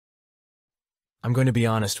I'm going to be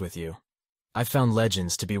honest with you. I've found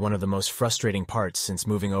legends to be one of the most frustrating parts since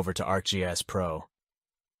moving over to ArcGIS Pro.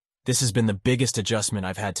 This has been the biggest adjustment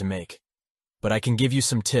I've had to make, but I can give you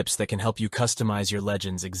some tips that can help you customize your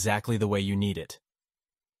legends exactly the way you need it.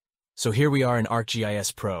 So here we are in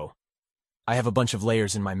ArcGIS Pro. I have a bunch of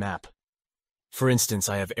layers in my map. For instance,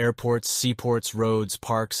 I have airports, seaports, roads,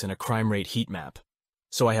 parks, and a crime rate heat map.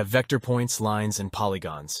 So I have vector points, lines, and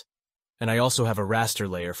polygons. And I also have a raster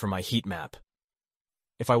layer for my heat map.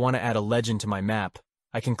 If I want to add a legend to my map,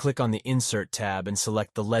 I can click on the Insert tab and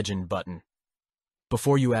select the Legend button.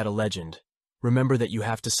 Before you add a legend, remember that you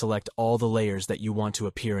have to select all the layers that you want to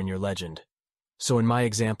appear in your legend. So in my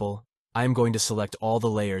example, I am going to select all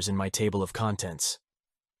the layers in my table of contents.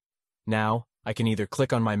 Now, I can either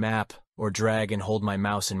click on my map or drag and hold my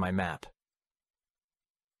mouse in my map.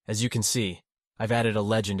 As you can see, I've added a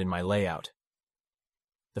legend in my layout.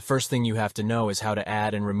 The first thing you have to know is how to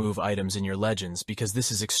add and remove items in your legends because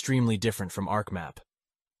this is extremely different from ArcMap.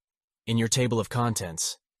 In your table of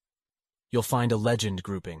contents, you'll find a legend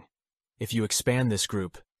grouping. If you expand this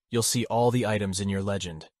group, you'll see all the items in your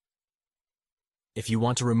legend. If you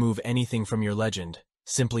want to remove anything from your legend,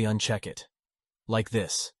 simply uncheck it, like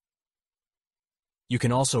this. You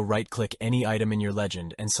can also right-click any item in your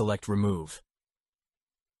legend and select Remove.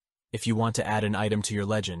 If you want to add an item to your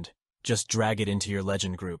legend, just drag it into your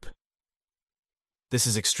legend group. This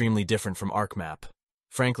is extremely different from ArcMap.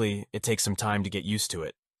 Frankly, it takes some time to get used to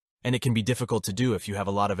it, and it can be difficult to do if you have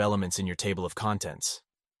a lot of elements in your table of contents.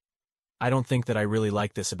 I don't think that I really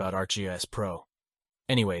like this about ArcGIS Pro.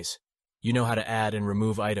 Anyways, you know how to add and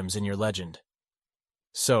remove items in your legend.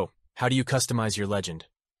 So, how do you customize your legend?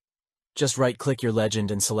 Just right-click your legend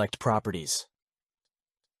and select Properties.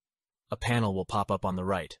 A panel will pop up on the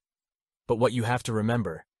right. But what you have to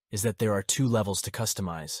remember is that there are two levels to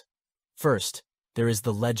customize. First, there is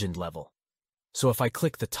the legend level. So if I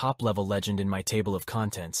click the top level legend in my table of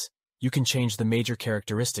contents, you can change the major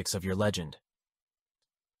characteristics of your legend.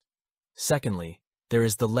 Secondly, there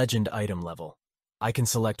is the legend item level. I can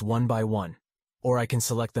select one by one, or I can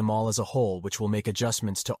select them all as a whole, which will make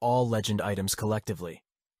adjustments to all legend items collectively.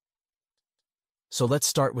 So let's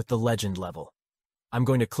start with the legend level. I'm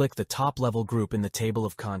going to click the top level group in the table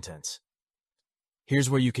of contents. Here's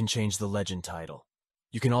where you can change the legend title.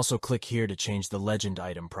 You can also click here to change the legend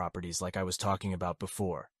item properties like I was talking about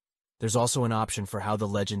before. There's also an option for how the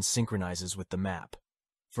legend synchronizes with the map.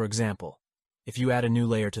 For example, if you add a new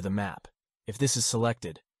layer to the map, if this is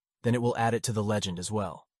selected, then it will add it to the legend as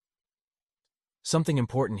well. Something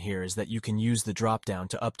important here is that you can use the drop-down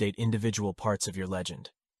to update individual parts of your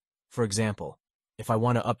legend. For example, if I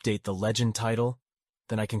want to update the legend title,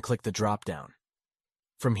 then I can click the drop-down.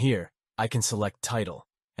 From here, I can select Title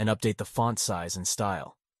and update the font size and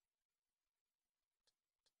style.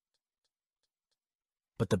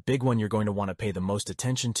 But the big one you're going to want to pay the most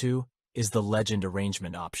attention to is the legend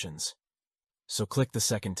arrangement options. So click the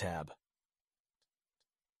second tab.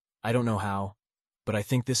 I don't know how, but I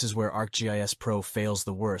think this is where ArcGIS Pro fails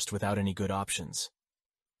the worst without any good options.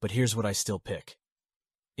 But here's what I still pick.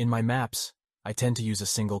 In my maps, I tend to use a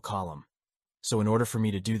single column. So in order for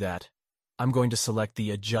me to do that, I'm going to select the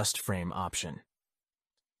Adjust Frame option.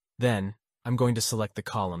 Then, I'm going to select the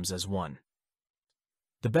columns as one.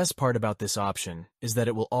 The best part about this option is that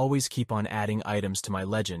it will always keep on adding items to my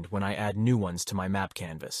legend when I add new ones to my map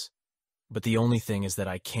canvas. But the only thing is that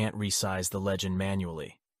I can't resize the legend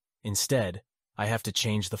manually. Instead, I have to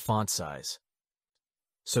change the font size.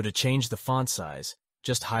 So to change the font size,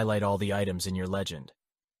 just highlight all the items in your legend.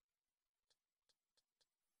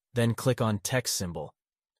 Then click on Text symbol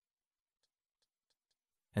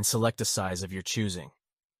and select a size of your choosing.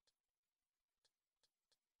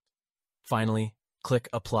 Finally, click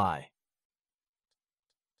Apply.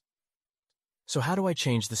 So how do I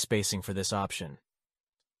change the spacing for this option?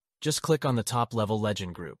 Just click on the top level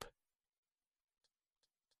legend group.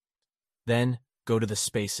 Then, go to the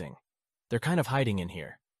spacing. They're kind of hiding in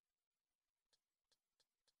here.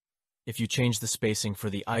 If you change the spacing for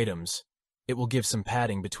the items, it will give some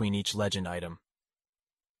padding between each legend item.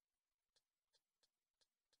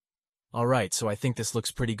 Alright, so I think this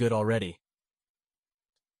looks pretty good already.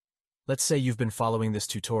 Let's say you've been following this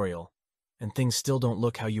tutorial, and things still don't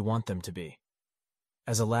look how you want them to be.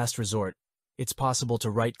 As a last resort, it's possible to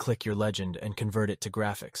right-click your legend and convert it to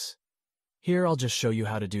graphics. Here I'll just show you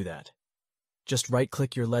how to do that. Just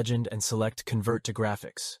right-click your legend and select Convert to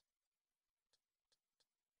Graphics.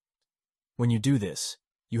 When you do this,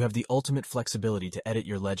 you have the ultimate flexibility to edit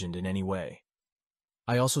your legend in any way.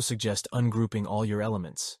 I also suggest ungrouping all your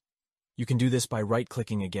elements. You can do this by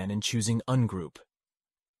right-clicking again and choosing Ungroup.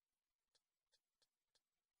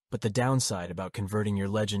 But the downside about converting your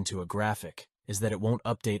legend to a graphic is that it won't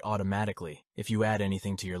update automatically if you add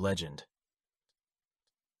anything to your legend.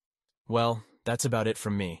 Well, that's about it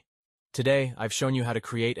from me. Today, I've shown you how to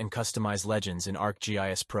create and customize legends in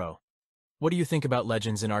ArcGIS Pro. What do you think about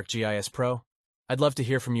legends in ArcGIS Pro? I'd love to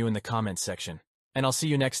hear from you in the comments section, and I'll see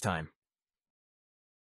you next time.